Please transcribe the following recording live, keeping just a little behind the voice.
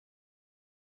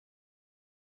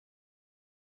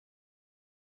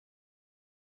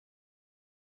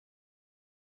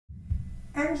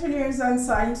Engineers and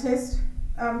scientists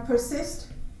persist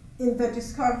in the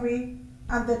discovery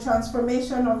and the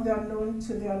transformation of the unknown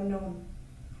to the unknown.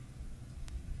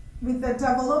 With the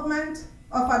development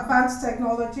of advanced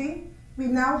technology, we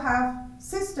now have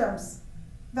systems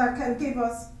that can give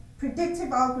us predictive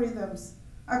algorithms,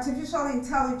 artificial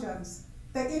intelligence,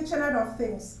 the Internet of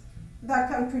Things, that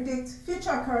can predict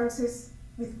future occurrences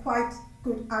with quite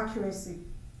good accuracy.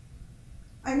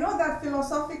 I know that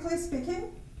philosophically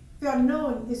speaking, the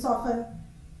unknown is often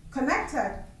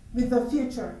connected with the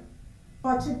future,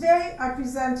 but today I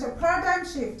present a paradigm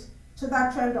shift to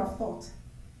that trend of thought,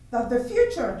 that the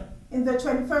future in the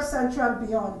 21st century and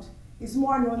beyond is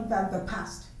more known than the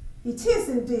past. It is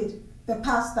indeed the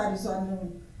past that is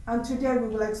unknown, and today we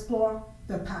will explore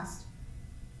the past.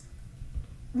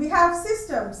 We have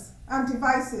systems and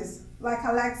devices like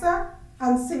Alexa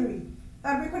and Siri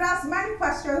that we could ask many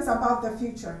questions about the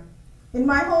future. In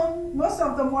my home, most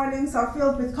of the mornings are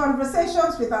filled with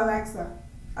conversations with Alexa.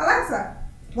 Alexa,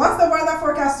 what's the weather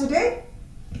forecast today?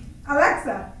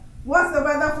 Alexa, what's the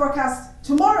weather forecast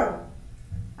tomorrow?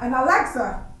 And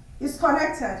Alexa is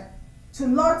connected to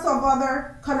lots of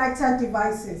other connected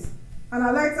devices. And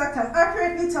Alexa can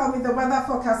accurately tell me the weather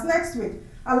forecast next week.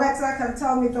 Alexa can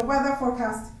tell me the weather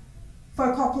forecast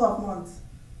for a couple of months.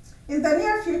 In the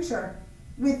near future,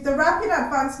 with the rapid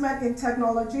advancement in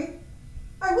technology,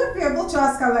 I would be able to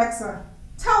ask Alexa,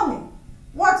 tell me,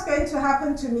 what's going to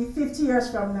happen to me 50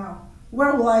 years from now?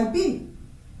 Where will I be?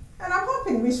 And I'm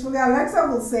hoping wishfully Alexa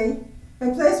will say,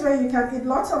 a place where you can eat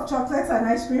lots of chocolates and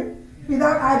ice cream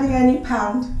without adding any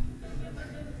pound.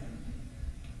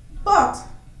 But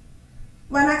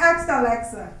when I asked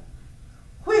Alexa,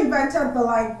 who invented the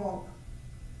light bulb?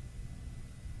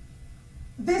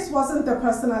 This wasn't the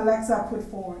person Alexa put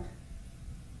forward.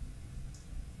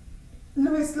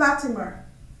 Louis Latimer,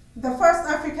 the first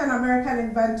African-American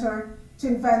inventor to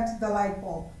invent the light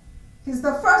bulb. He's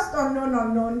the first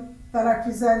unknown that I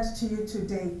present to you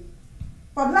today.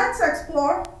 But let's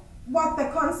explore what the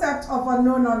concept of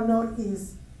unknown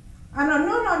is. An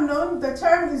unknown, the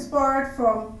term is borrowed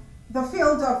from the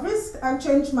field of risk and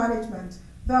change management.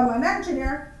 Though I'm an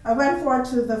engineer, I went forward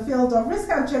to the field of risk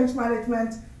and change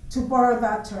management to borrow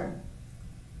that term.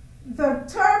 The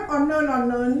term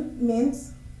unknown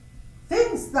means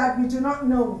things that we do not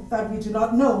know that we do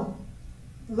not know.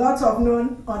 Lots of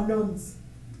known unknowns.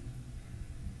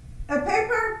 A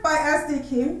paper by S.D.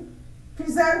 Kim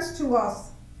presents to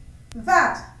us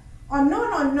that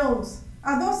unknown unknowns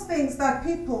are those things that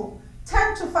people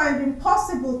tend to find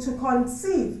impossible to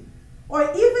conceive, or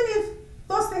even if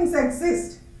those things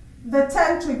exist, they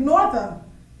tend to ignore them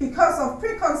because of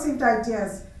preconceived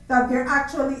ideas that they're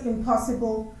actually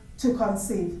impossible to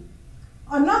conceive.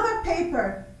 Another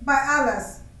paper by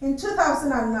Alice in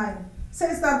 2009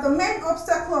 says that the main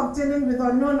obstacle of dealing with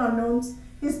unknown unknowns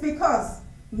is because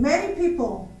many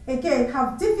people, again,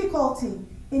 have difficulty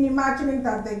in imagining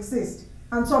that they exist.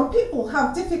 And some people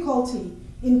have difficulty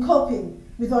in coping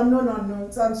with unknown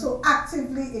unknowns and so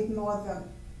actively ignore them.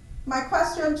 My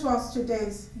question to us today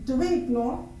is, do we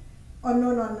ignore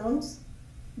unknown unknowns?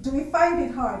 Do we find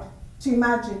it hard to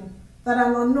imagine that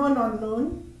an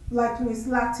unknown like Louis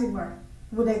Latimer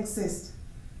would exist?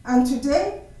 And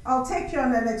today, I'll take you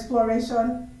on an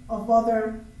exploration of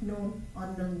other known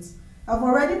unknowns. I've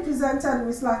already presented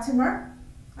Louis Latimer,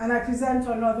 and I present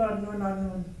another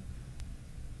unknown,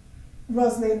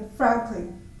 Rosalind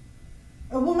Franklin,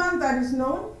 a woman that is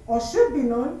known, or should be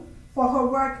known, for her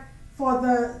work for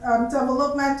the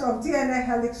development of DNA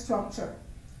helix structure.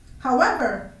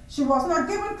 However, she was not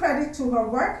given credit to her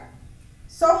work.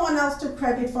 Someone else took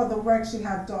credit for the work she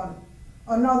had done.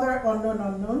 Another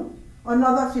unknown,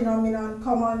 another phenomenon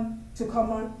common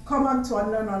to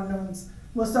unknown unknowns.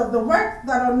 Most of the work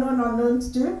that unknown unknowns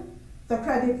do, the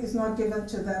credit is not given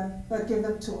to them, but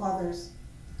given to others.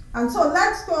 And so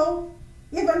let's go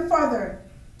even further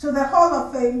to the Hall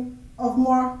of Fame of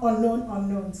more unknown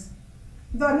unknowns.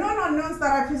 The unknown unknowns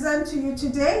that I present to you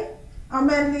today are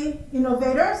mainly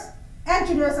innovators,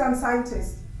 engineers, and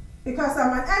scientists, because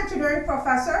I'm an engineering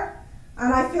professor,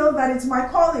 and I feel that it's my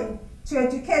calling to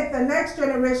educate the next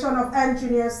generation of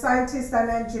engineers, scientists, and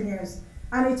engineers.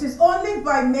 And it is only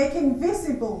by making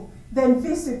visible the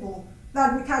invisible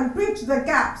that we can bridge the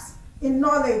gaps in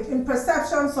knowledge, in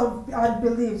perceptions and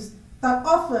beliefs that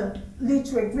often lead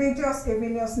to egregious,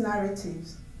 erroneous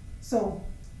narratives. So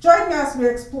join me as we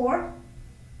explore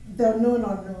the unknown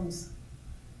unknowns.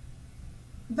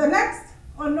 The next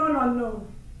unknown,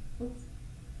 oops,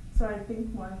 sorry, I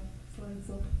think my slide's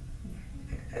up.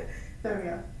 There we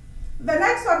are. The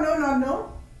next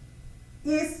unknown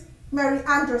is Mary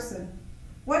Anderson.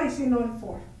 What is she known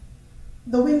for?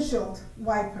 the windshield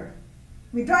wiper.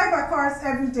 We drive our cars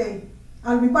every day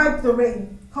and we wipe the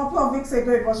rain. A couple of weeks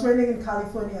ago it was raining in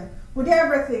California. Would you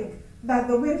ever think that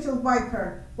the windshield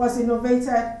wiper was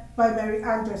innovated by Mary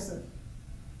Anderson?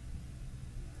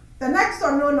 The next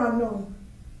unknown,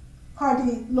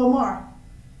 Hardy Lomar.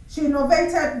 She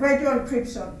innovated radio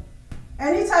encryption.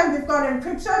 Anytime you've got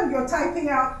encryption, you're typing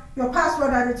out your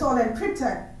password and it's all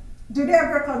encrypted. Did you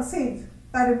ever conceive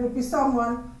that it would be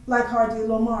someone like Hardy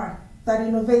Lomar that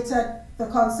innovated the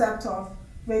concept of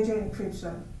radio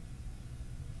encryption?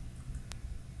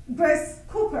 Grace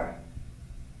Cooper,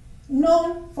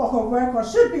 known for her work, or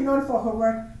should be known for her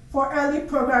work, for early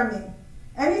programming.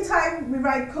 Anytime we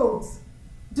write codes,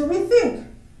 do we think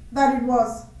that it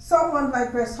was someone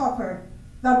like Grace Hopper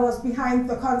that was behind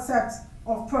the concept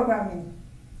of programming?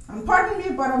 And pardon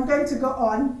me, but I'm going to go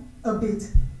on a bit.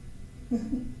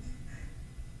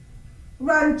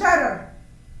 Ranjada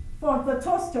for the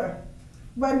toaster.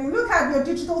 When you look at your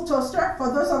digital toaster,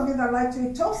 for those of you that like to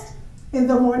eat toast in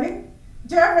the morning,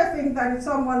 do you ever think that it's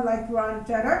someone like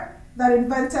Ranjada that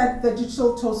invented the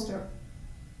digital toaster?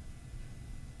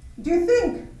 Do you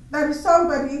think that it's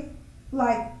somebody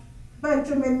like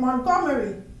Benjamin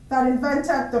Montgomery that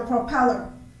invented the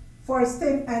propeller for a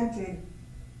steam engine?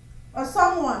 Or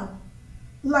someone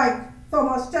like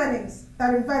Thomas Jennings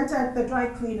that invented the dry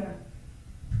cleaner?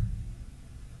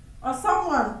 Or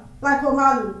someone like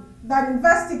Omalu that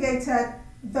investigated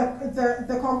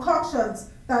the concoctions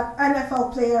that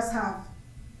NFL players have?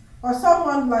 Or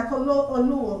someone like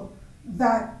Ohlone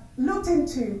that looked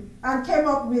into and came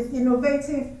up with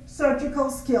innovative surgical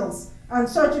skills and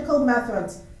surgical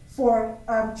methods for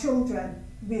children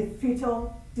with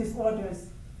fetal disorders?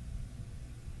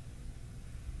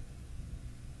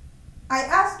 I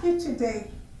ask you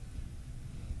today,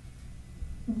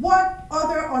 what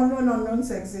other unknown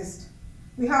unknowns exist?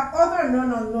 We have other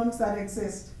unknown unknowns that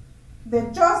exist. They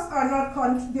just are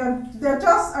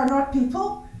not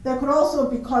people. They could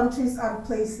also be countries and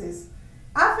places.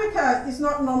 Africa is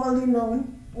not normally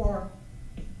known or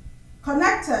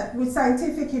connected with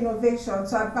scientific innovation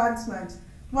to advancement.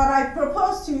 But I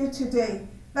propose to you today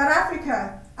that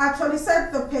Africa actually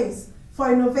set the pace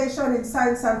for innovation in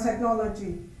science and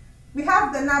technology. We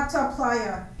have the Napta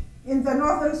Playa in the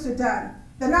northern Sudan.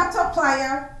 The Napta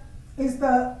Playa is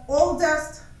the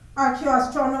oldest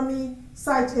archaeoastronomy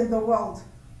site in the world,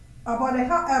 about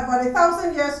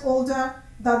 1,000 years older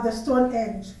than the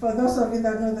Stonehenge, for those of you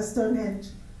that know the Stonehenge.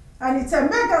 And it's a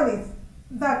megalith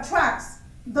that tracks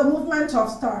the movement of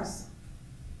stars.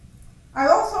 I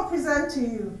also present to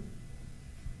you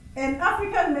an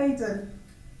African maiden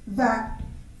that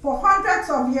for hundreds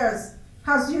of years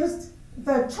has used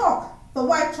the chalk, the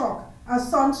white chalk,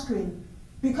 as sunscreen,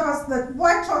 because the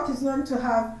white chalk is known to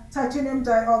have titanium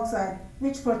dioxide,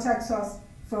 which protects us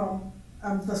from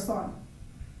the sun.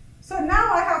 So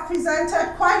now I have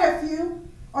presented quite a few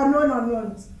unknown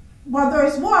unknowns, but there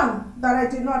is one that I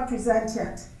did not present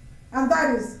yet, and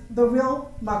that is the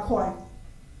real McCoy.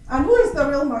 And who is the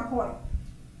real McCoy?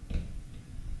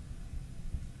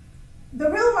 The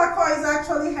real McCoy is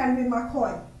actually Henry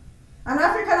McCoy, an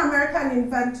African-American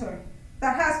inventor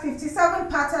that has 57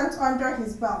 patents under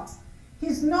his belt.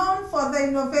 He's known for the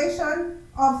innovation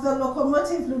of the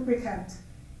locomotive lubricant.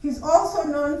 He's also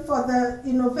known for the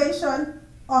innovation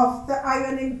of the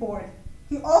ironing board.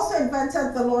 He also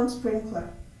invented the lawn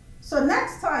sprinkler. So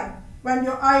next time when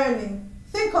you're ironing,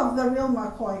 think of the real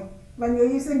McCoy when you're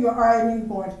using your ironing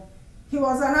board. He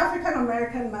was an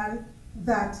African-American man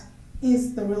that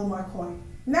is the real McCoy.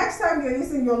 Next time you're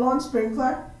using your lawn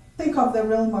sprinkler, think of the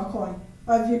real McCoy.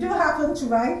 Or if you do happen to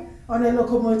ride on a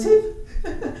locomotive,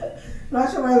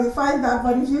 not sure where you'll find that,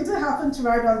 but if you do happen to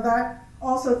ride on that,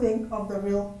 also think of the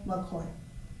real McCoy.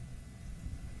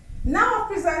 Now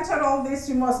I've presented all this,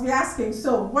 you must be asking,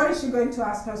 so what is she going to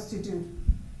ask us to do?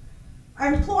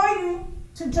 I implore you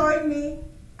to join me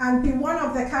and be one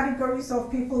of the categories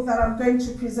of people that I'm going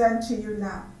to present to you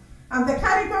now. And the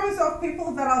categories of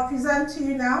people that I'll present to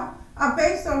you now are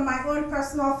based on my own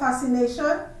personal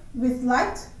fascination with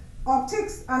light,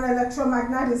 optics, and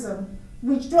electromagnetism,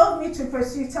 which drove me to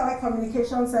pursue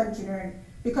telecommunications engineering,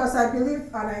 because I believe,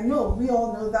 and I know, we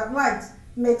all know, that light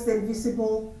makes the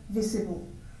invisible visible.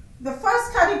 The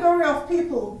first category of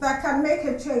people that can make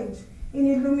a change in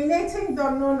illuminating the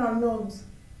unknown unknowns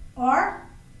are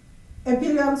a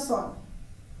billion sun.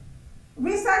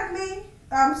 Recently,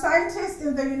 scientists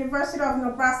in the University of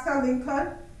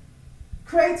Nebraska-Lincoln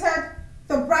created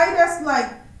the brightest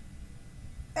light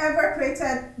ever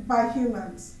created by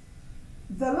humans.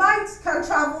 The light can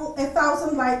travel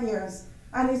 1,000 light years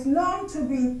and is known to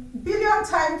be 1 billion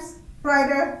times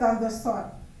brighter than the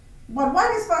sun. But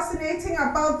what is fascinating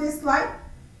about this light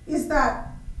is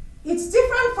that it's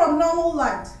different from normal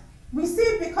light. We see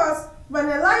it because when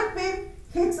a light beam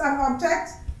hits an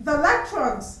object, the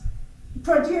electrons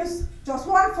produce just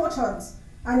one photon,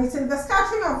 and it's in the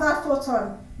scattering of that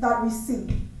photon that we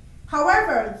see.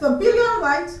 However, the billion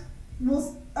light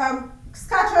will,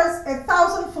 scatters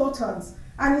 1,000 photons,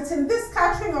 and it's in this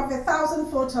scattering of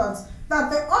 1,000 photons that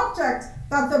the object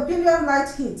that the billion light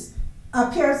hits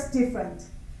appears different.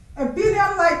 A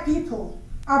billion light people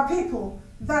are people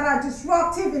that are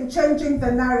disruptive in changing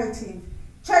the narrative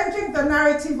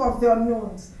of the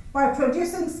unknowns by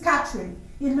producing scattering,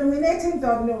 illuminating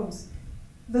the unknowns.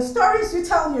 The stories you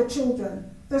tell your children,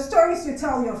 the stories you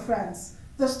tell your friends,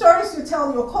 the stories you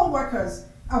tell your co-workers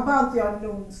about the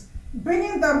unknowns,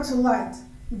 bringing them to light,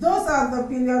 those are the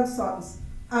billion suns.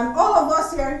 And all of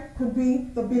us here could be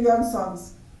the billion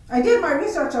suns. I did my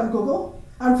research on Google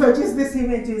and produced these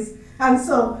images, and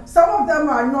so some of them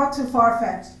are not too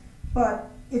far-fetched, but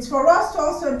it's for us to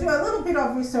also do a little bit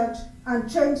of research and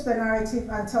change the narrative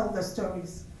and tell the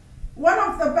stories. One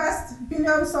of the best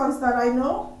billion sons that I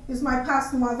know is my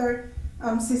past mother,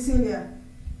 Cecilia.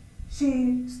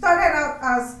 She started out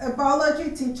as a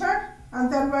biology teacher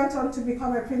and then went on to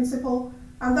become a principal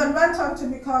and then went on to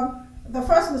become the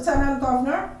first lieutenant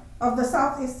governor of the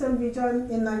southeastern region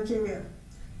in Nigeria.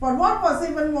 But what was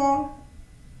even more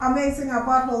amazing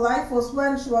about her life was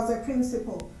when she was a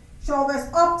principal. She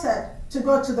always opted to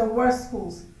go to the worst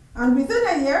schools. And within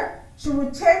a year, she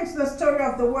would change the story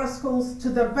of the worst schools to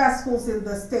the best schools in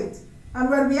the state. And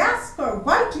when we ask her,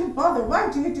 why do you bother? Why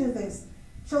do you do this?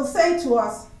 She'll say to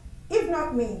us, if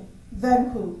not me, then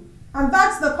who? And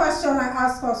that's the question I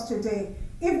ask us today.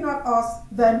 If not us,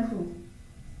 then who?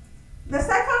 The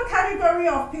second category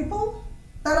of people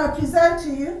that I present to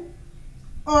you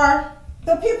are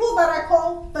the people that I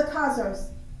call the quasars.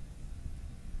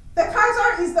 The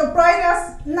quasar is the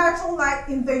brightest natural light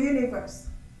in the universe.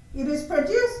 It is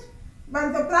produced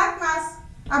when the black mass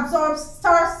absorbs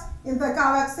stars in the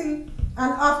galaxy,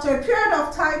 and after a period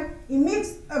of time,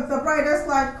 emits the brightest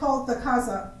light called the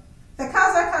quasar. The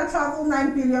quasar can travel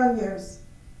 9 billion years.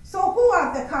 So who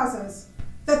are the quasars?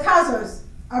 The quasars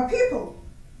are people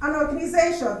and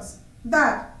organizations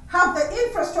that have the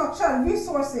infrastructure and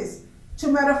resources to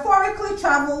metaphorically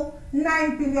travel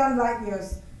 9 billion light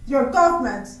years. Your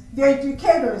governments, their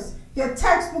educators, their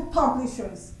textbook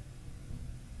publishers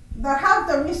that have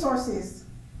the resources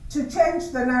to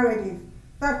change the narrative,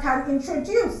 that can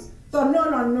introduce the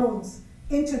known unknowns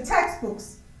into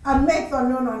textbooks and make the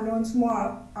known unknowns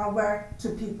more aware to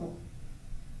people.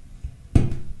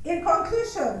 In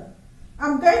conclusion,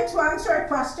 I'm going to answer a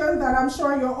question that I'm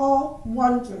sure you're all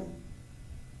wondering.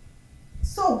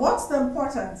 So what's the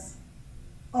importance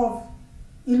of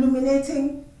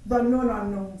illuminating the known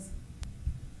unknowns?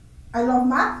 I love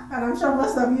math, and I'm sure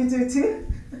most of you do too.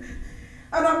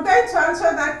 And I'm going to answer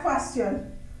that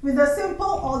question with a simple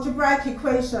algebraic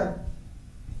equation.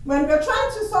 When we're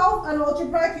trying to solve an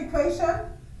algebraic equation,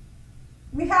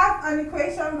 we have an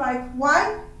equation like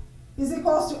y is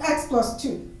equals to x plus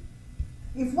 2.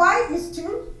 If y is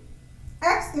 2,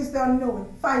 x is the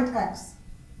unknown, find x.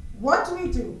 What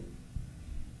do?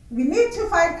 We need to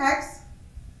find x,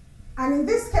 and in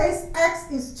this case,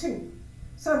 x is 2,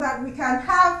 so that we can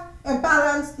have a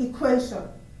balanced equation.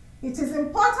 It is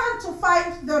important to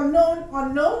find the known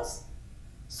unknowns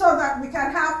so that we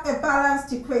can have a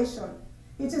balanced equation.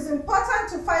 It is important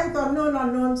to find the known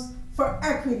unknowns for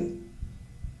equity.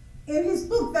 In his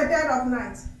book, The Dead of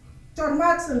Night, John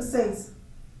Marston says,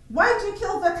 why do you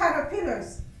kill the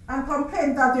caterpillars and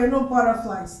complain that there are no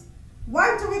butterflies?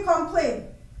 Why do we complain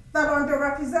that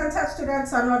underrepresented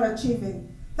students are not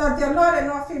achieving, that there are not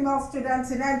enough female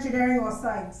students in engineering or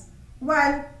science,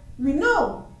 when we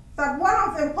know that one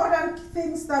of the important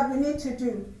things that we need to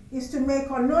do is to make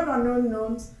unknown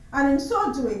knowns, and in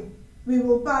so doing, we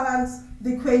will balance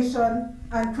the equation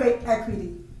and create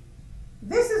equity.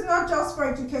 This is not just for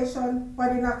education,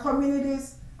 but in our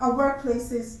communities, our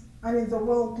workplaces, and in the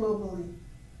world globally.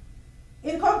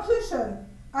 In conclusion,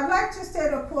 I'd like to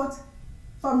state a quote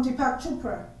from Deepak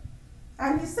Chopra,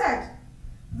 and he said,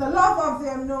 "The love of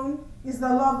the unknown is the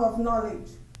love of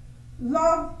knowledge.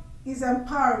 Love is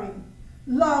empowering.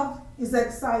 Love is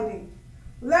exciting.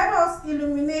 Let us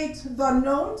illuminate the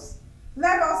unknowns.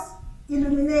 Let us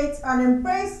illuminate and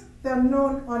embrace the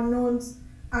known unknowns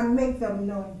and make them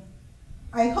known."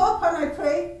 I hope and I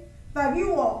pray that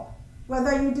you all,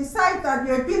 whether you decide that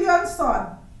you're a billion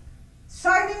sun,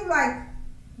 shining like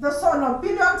the sun or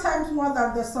billion times more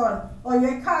than the sun, or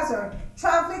you're a quasar,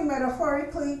 traveling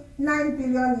metaphorically 9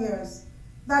 billion years,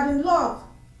 that in love,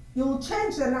 you will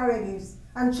change the narratives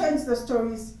and change the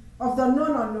stories of the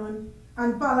known unknown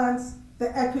and balance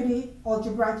the equity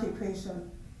algebraic equation.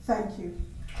 Thank you.